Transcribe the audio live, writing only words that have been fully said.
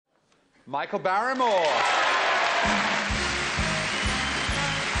Michael Barrymore.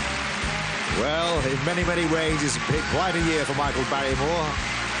 Well, in many, many ways, it's been quite a year for Michael Barrymore.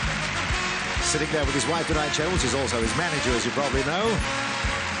 Sitting there with his wife tonight, Cheryl, which is also his manager, as you probably know.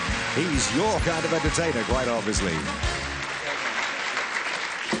 He's your kind of entertainer, quite obviously.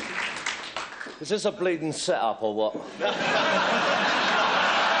 Is this a bleeding set-up or what?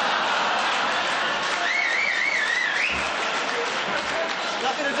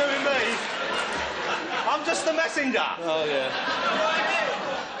 Nothing to do with me. I'm just the messenger. Oh, yeah.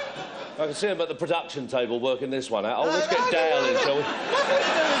 I can see him at the production table working this one out. Oh, let's get Dale in, shall we? Nothing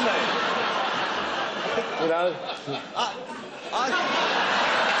to do with me. You know?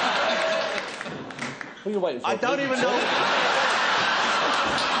 What are you waiting for? I don't even know.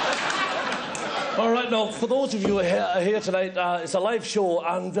 All right, now, for those of you who are here tonight, it's a live show,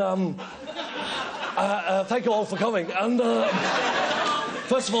 and thank you all for coming. And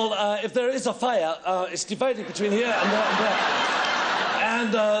first of all, if there is a fire, it's divided between here and there and there.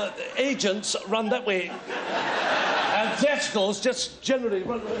 And agents run that way. And theatricals just generally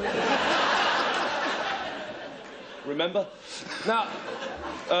run. Remember? Now,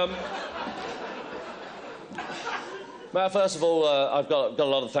 first of all, I've got a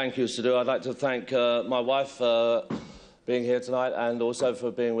lot of thank yous to do. I'd like to thank my wife for being here tonight and also for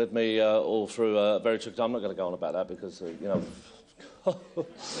being with me all through a very tricky time. I'm not going to go on about that because, you know...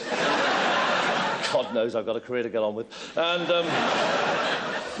 God knows I've got a career to get on with. And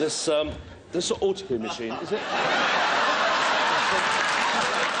this autocue machine, is it?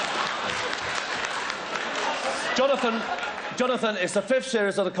 Jonathan, it's the 5th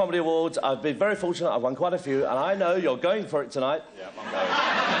series of the Comedy Awards. I've been very fortunate. I've won quite a few, and I know you're going for it tonight. Yeah, I'm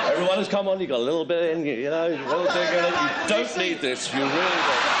going. Everyone has come on. You got a little bit in, you know, a little dig in it. You don't need this. You really don't.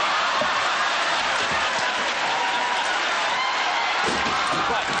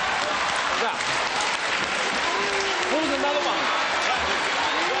 Right. Now, here's another one.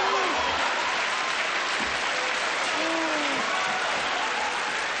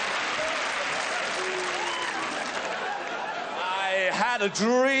 I had a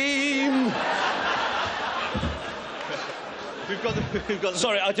dream. We've got the...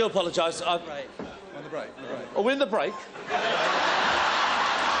 Sorry, I do apologise. On the break. Are we in the break?